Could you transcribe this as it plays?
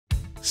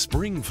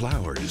Spring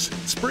flowers,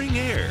 spring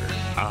air.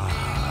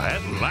 Ah,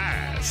 at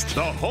last.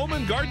 The Home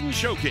and Garden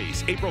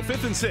Showcase, April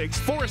 5th and 6th,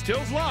 Forest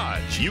Hills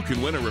Lodge. You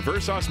can win a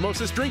reverse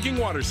osmosis drinking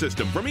water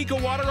system from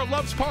Eco Water of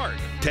Loves Park.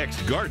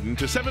 Text GARDEN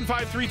to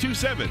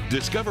 75327.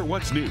 Discover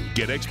what's new.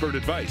 Get expert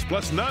advice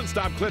plus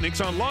nonstop clinics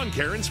on lawn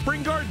care and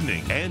spring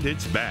gardening. And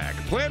it's back.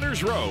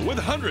 Planters Row with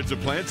hundreds of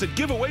plants at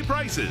giveaway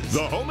prices.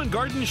 The Home and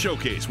Garden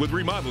Showcase with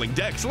remodeling,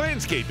 decks,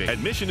 landscaping.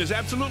 Admission is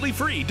absolutely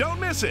free. Don't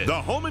miss it.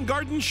 The Home and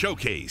Garden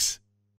Showcase.